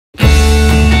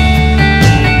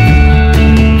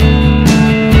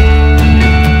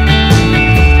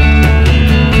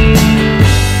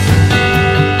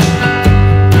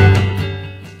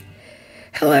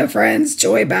friends,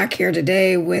 Joy back here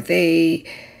today with a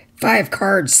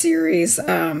 5-card series,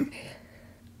 doing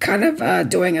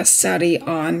a study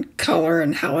on color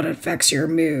and how it affects your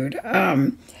mood.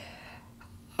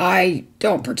 I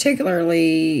don't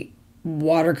particularly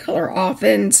watercolor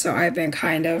often, so I've been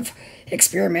kind of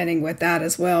experimenting with that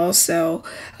as well. So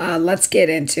let's get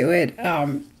into it.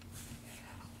 I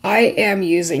am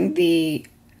using the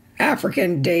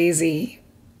African Daisy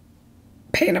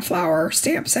Paint-A-Flower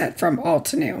stamp set from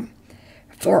Altenew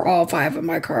for all 5 of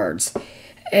my cards.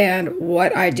 And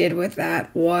what I did with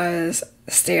that was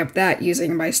stamp that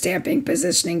using my stamping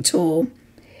positioning tool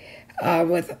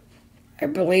with, I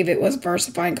believe it was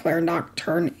VersaFine Clear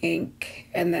Nocturne ink.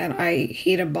 And then I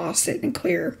heat embossed it in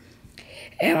clear.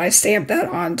 And I stamped that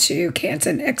onto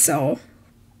Canson XL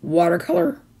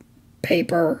watercolor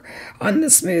paper on the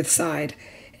smooth side.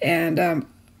 And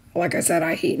like I said,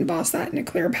 I heat embossed that in a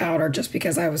clear powder just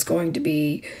because I was going to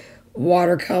be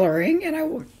watercoloring and I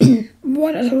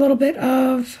wanted a little bit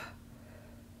of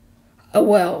a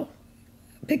well,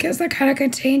 because that kind of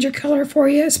can change your color for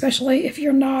you, especially if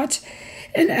you're not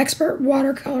an expert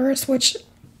watercolorist, which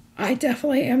I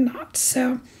definitely am not.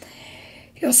 So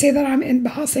you'll see that I'm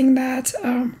embossing that.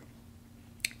 And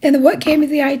what gave me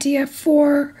the idea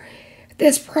for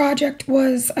this project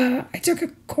was I took a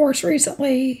course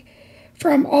recently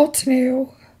from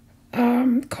Altenew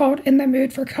called In the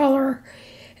Mood for Color,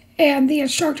 and the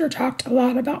instructor talked a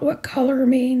lot about what color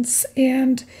means,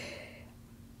 and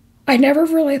I never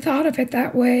really thought of it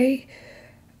that way,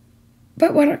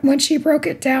 but when she broke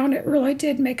it down, it really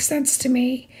did make sense to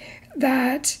me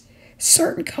that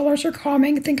certain colors are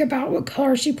calming. Think about what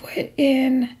colors you put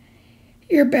in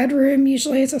your bedroom.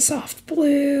 Usually it's a soft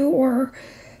blue or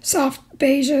soft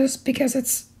beiges because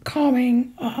it's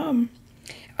calming.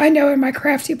 I know in my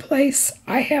crafty place,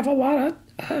 I have a lot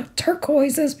of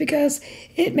turquoises because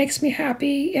it makes me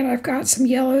happy, and I've got some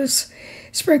yellows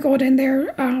sprinkled in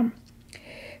there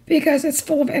because it's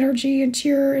full of energy and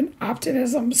cheer and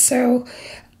optimism. So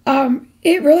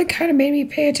it really kind of made me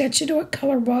pay attention to what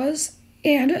color was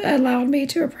and allowed me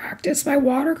to practice my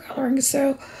watercoloring.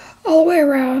 So all the way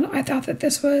around, I thought that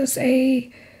this was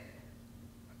a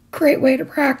great way to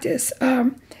practice.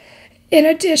 In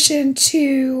addition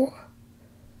to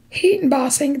heat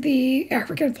embossing the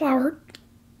African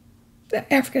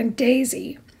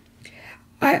Daisy,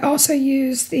 I also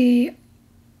use the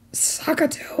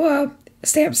Sakatoa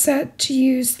stamp set to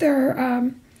use their,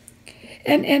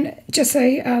 and just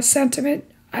a sentiment.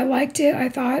 I liked it. I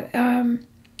thought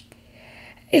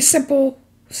a simple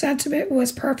sentiment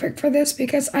was perfect for this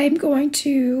because I'm going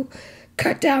to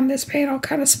cut down this panel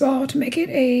kind of small to make it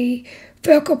a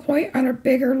focal point on a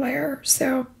bigger layer.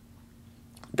 So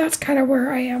that's kind of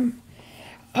where I am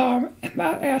in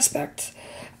that aspect.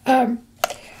 I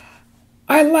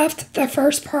left the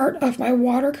first part of my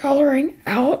watercoloring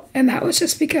out, and that was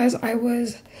just because I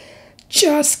was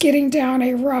just getting down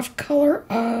a rough color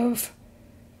of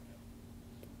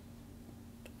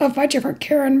my different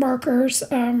Karin markers,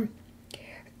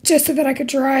 just so that I could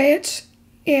dry it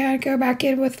and go back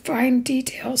in with fine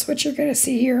details, which you're going to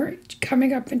see here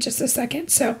coming up in just a second.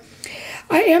 So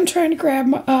I am trying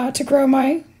to grow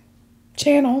my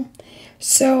channel.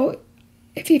 So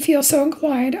if you feel so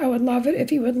inclined, I would love it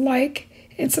if you would like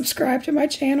and subscribe to my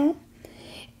channel,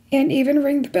 and even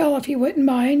ring the bell if you wouldn't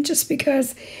mind, just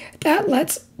because that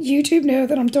lets YouTube know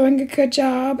that I'm doing a good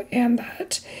job and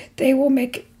that they will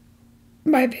make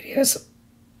my videos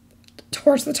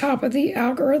towards the top of the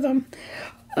algorithm.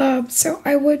 So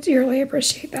I would dearly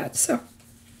appreciate that. So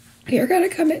you're going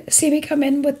to see me come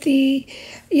in with the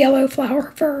yellow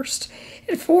flower first.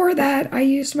 And for that, I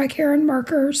used my Karin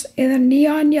markers in a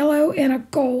neon yellow and a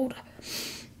gold.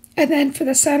 And then for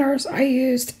the centers, I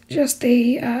used just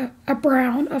a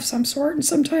brown of some sort. And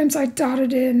sometimes I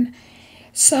dotted in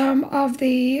some of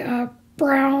the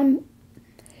brown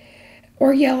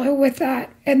or yellow with that.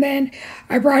 And then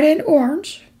I brought in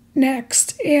orange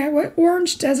next. And what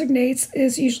orange designates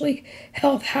is usually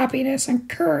health, happiness, and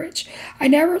courage. I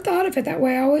never thought of it that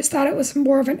way. I always thought it was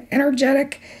more of an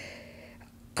energetic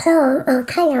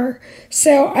color.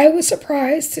 So I was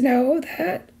surprised to know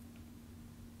that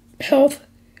health,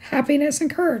 happiness, and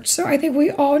courage. So I think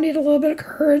we all need a little bit of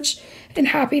courage and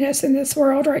happiness in this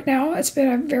world right now. It's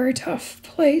been a very tough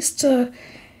place to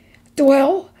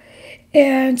dwell.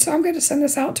 And so I'm going to send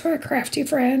this out to a crafty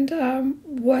friend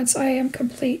once I am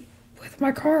complete with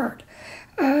my card.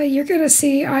 You're going to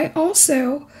see I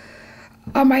also,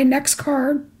 on my next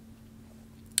card,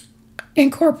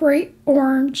 incorporate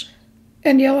orange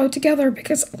and yellow together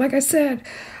because, like I said,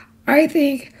 I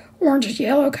think orange and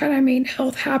yellow kind of mean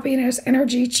health, happiness,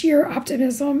 energy, cheer,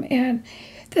 optimism, and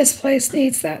this place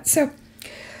needs that. So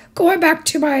going back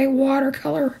to my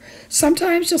watercolor,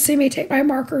 sometimes you'll see me take my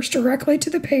markers directly to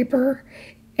the paper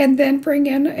and then bring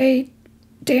in a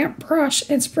damp brush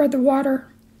and spread the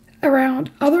water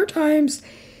around. Other times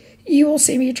you will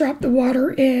see me drop the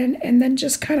water in and then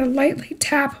just kind of lightly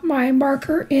tap my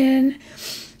marker in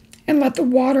and let the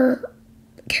water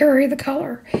carry the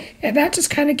color. And that just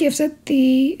kind of gives it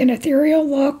an ethereal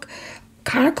look,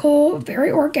 kind of cool,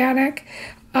 very organic.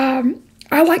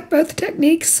 I like both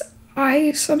techniques.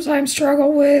 I sometimes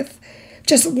struggle with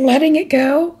just letting it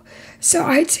go, so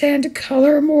I tend to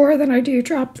color more than I do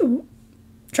dropping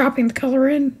the color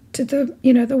into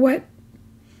the wet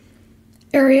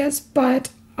areas. But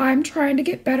I'm trying to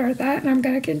get better at that, and I'm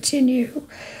going to continue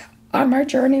on my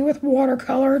journey with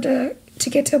watercolor to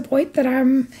get to a point that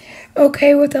I'm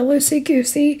okay with a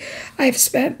loosey-goosey. I've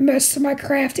spent most of my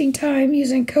crafting time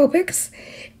using Copics,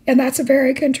 and that's a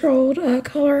very controlled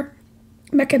color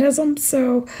mechanism,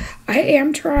 so I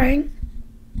am trying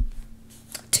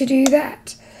to do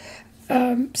that.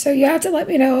 So you have to let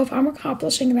me know if I'm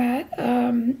accomplishing that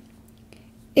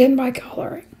in my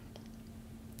coloring.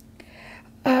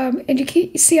 And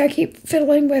you see I keep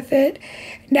fiddling with it.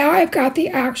 Now I've got the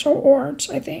actual orange,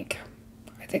 I think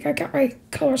I got my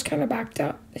colors kind of backed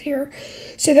up here.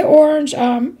 So the orange,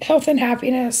 Health and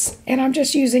Happiness, and I'm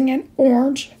just using an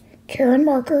orange Karin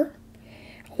marker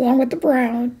along with the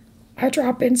brown. I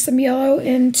drop in some yellow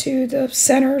into the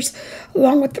centers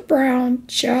along with the brown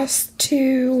just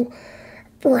to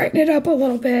brighten it up a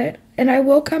little bit. And I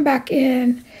will come back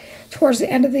in towards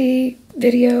the end of the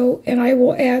video and I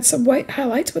will add some white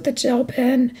highlights with the gel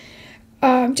pen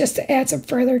just to add some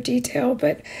further detail.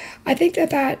 But I think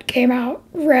that came out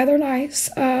rather nice.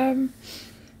 And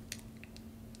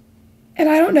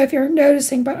I don't know if you're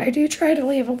noticing, but I do try to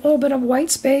leave a little bit of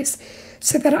white space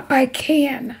so that I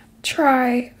can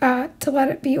try to let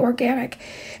it be organic.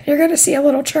 And you're going to see a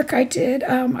little trick I did.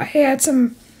 I had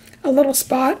a little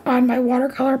spot on my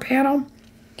watercolor panel,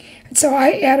 and so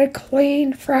I added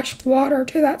clean fresh water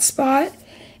to that spot,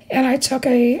 and I took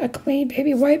a clean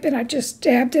baby wipe and I just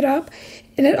dabbed it up,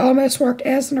 and it almost worked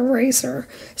as an eraser.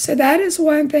 So that is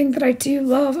one thing that I do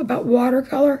love about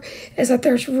watercolor, is that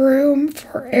there's room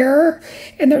for error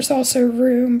and there's also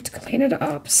room to clean it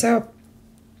up. So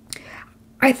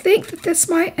I think that this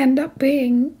might end up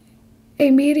being a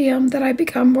medium that I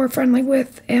become more friendly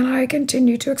with and I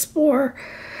continue to explore.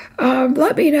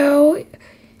 Let me know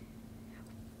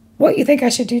what you think I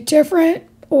should do different,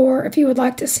 or if you would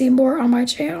like to see more on my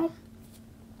channel.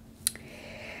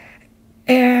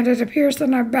 And it appears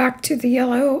that I'm back to the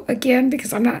yellow again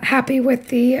because I'm not happy with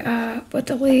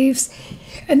the leaves.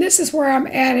 And this is where I'm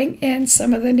adding in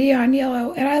some of the neon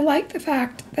yellow. And I like the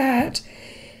fact that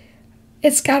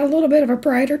it's got a little bit of a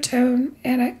brighter tone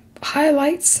and it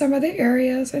highlights some of the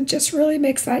areas and just really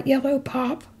makes that yellow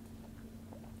pop.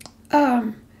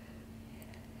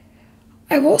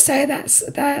 I will say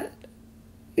that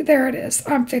there it is.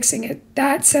 I'm fixing it.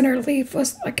 That center leaf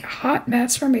was like a hot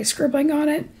mess for me scribbling on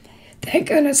it. Thank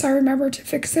goodness I remembered to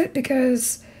fix it,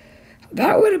 because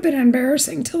that would have been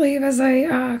embarrassing to leave as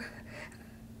a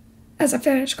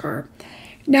finished card.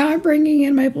 Now I'm bringing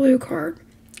in my blue card.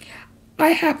 I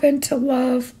happen to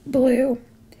love blue.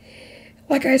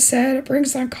 Like I said, it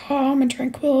brings on calm and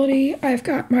tranquility. I've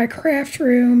got my craft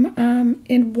room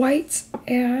in whites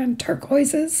and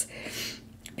turquoises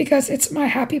because it's my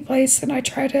happy place, and I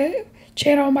try to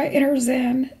channel my inner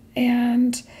zen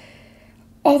and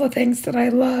all the things that I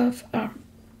love.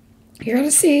 You're going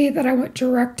to see that I went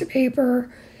direct to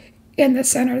paper in the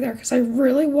center there because I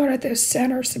really wanted those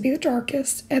centers to be the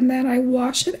darkest, and then I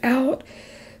wash it out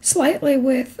slightly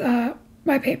with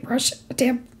my paintbrush, a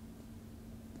damp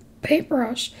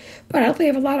paintbrush, but I'll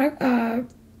leave a lot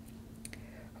of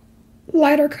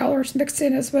lighter colors mixed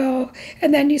in as well.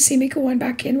 And then you see me going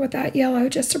back in with that yellow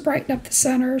just to brighten up the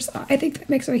centers. I think that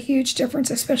makes a huge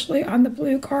difference, especially on the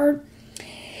blue card.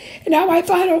 And now my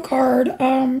final card,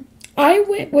 I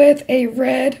went with a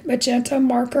red magenta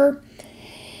marker.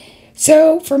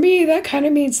 So for me, that kind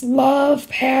of means love,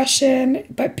 passion,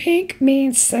 but pink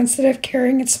means sensitive,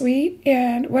 caring, and sweet.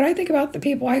 And when I think about the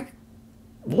people I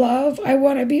love, I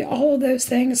want to be all of those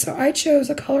things. So I chose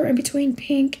a color in between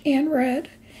pink and red,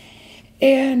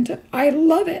 and I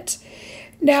love it.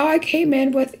 Now I came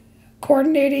in with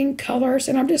coordinating colors,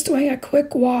 and I'm just doing a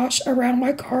quick wash around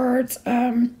my cards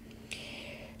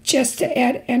just to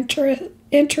add interest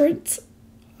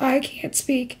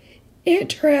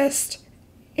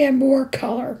and more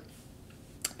color.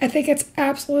 I think it's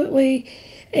absolutely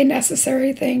a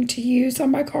necessary thing to use on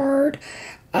my card.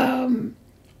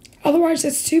 Otherwise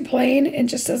it's too plain and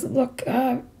just doesn't look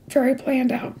very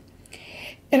planned out.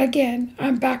 And again,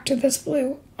 I'm back to this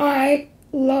blue. I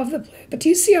love the blue. But do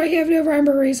you see I have no rhyme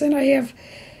or reason? I have,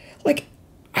 like,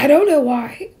 I don't know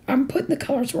why I'm putting the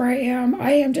colors where I am.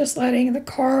 I am just letting the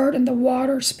card and the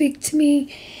water speak to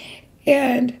me.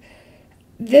 And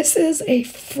this is a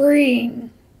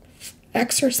freeing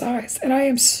exercise. And I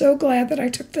am so glad that I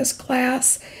took this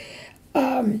class.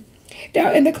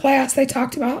 Now, in the class, they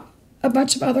talked about a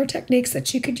bunch of other techniques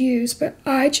that you could use, but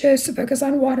I chose to focus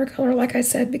on watercolor, like I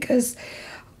said, because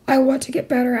I want to get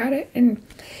better at it. And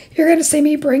you're going to see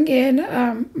me bring in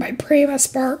my Prima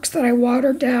Sparks that I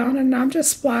watered down, and I'm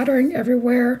just splattering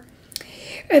everywhere.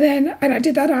 And I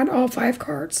did that on all 5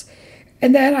 cards.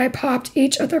 And then I popped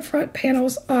each of the front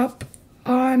panels up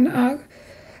on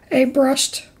a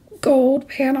brushed gold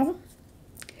panel,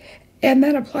 and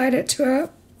then applied it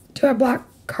to a black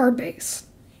card base.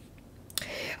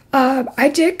 I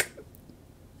did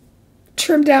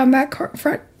trim down that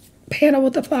front panel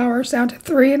with the flowers down to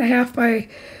 3.5 by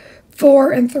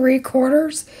 4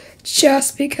 3/4,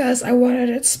 just because I wanted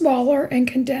it smaller and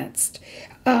condensed.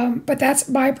 But that's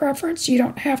my preference. You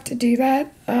don't have to do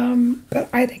that, but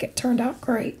I think it turned out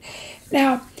great.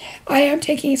 Now, I am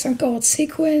taking some gold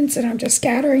sequins, and I'm just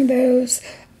scattering those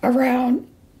around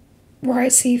where I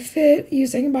see fit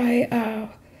using my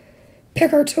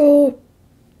picker tool.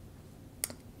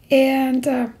 And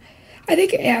I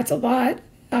think it adds a lot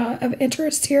of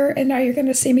interest here. And now you're going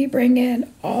to see me bring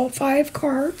in all 5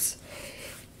 cards,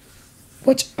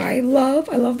 which I love.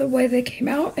 I love the way they came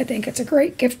out. I think it's a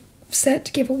great gift set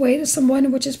to give away to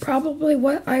someone, which is probably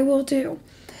what I will do.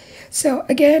 So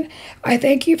again, I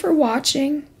thank you for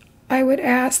watching. I would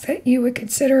ask that you would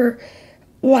consider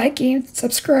liking,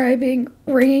 subscribing,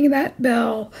 ringing that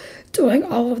bell, doing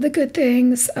all of the good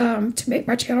things to make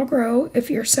my channel grow if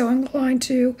you're so inclined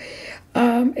to.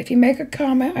 If you make a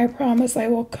comment, I promise I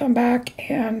will come back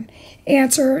and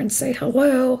answer and say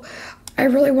hello. I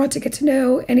really want to get to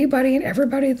know anybody and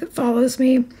everybody that follows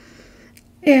me.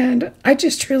 And I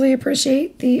just truly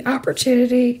appreciate the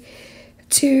opportunity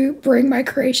to bring my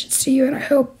creations to you. And I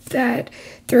hope that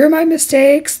through my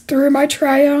mistakes, through my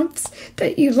triumphs,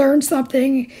 that you learn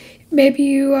something. Maybe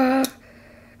you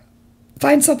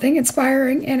find something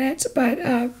inspiring in it. But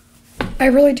I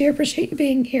really do appreciate you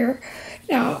being here.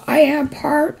 Now, I am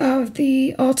part of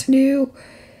the Altenew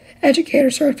Educator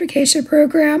Certification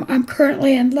Program. I'm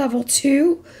currently in level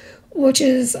 2, which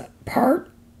is part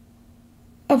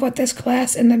of what this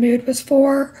class in the mood was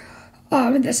for.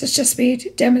 And this is just me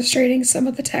demonstrating some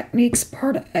of the techniques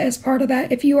as part of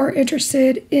that. If you are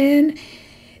interested in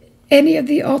any of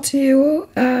the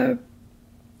Altenew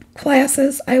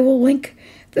classes, I will link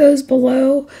those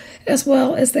below, as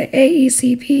well as the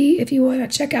AECP if you want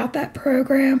to check out that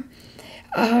program.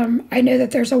 I know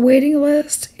that there's a waiting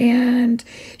list, and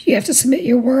you have to submit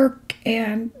your work,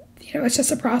 and it's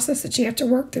just a process that you have to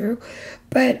work through.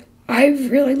 But I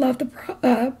really love the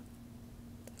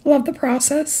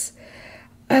process.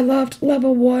 I loved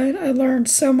level 1. I learned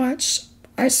so much.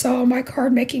 I saw my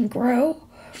card making grow.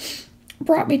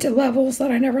 Brought me to levels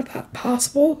that I never thought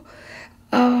possible.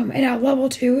 And now level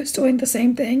 2 is doing the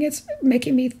same thing. It's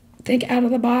making me think out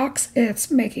of the box. It's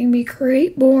making me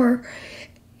create more.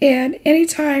 And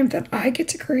anytime that I get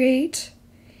to create,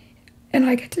 and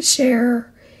I get to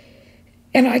share,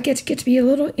 and I get to be a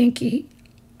little inky,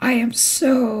 I am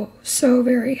so, so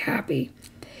very happy.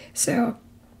 So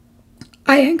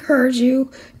I encourage you,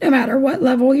 no matter what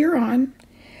level you're on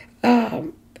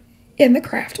in the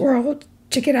craft world,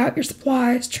 to get out your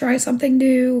supplies, try something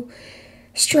new,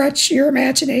 stretch your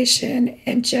imagination,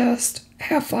 and just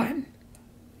have fun.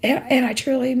 And I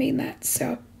truly mean that.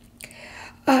 So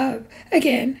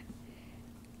again,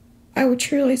 I would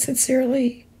truly,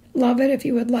 sincerely love it if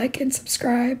you would like and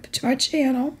subscribe to my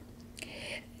channel.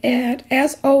 And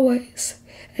as always,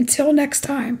 until next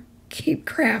time, keep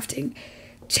crafting.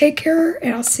 Take care,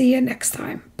 and I'll see you next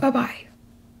time. Bye-bye.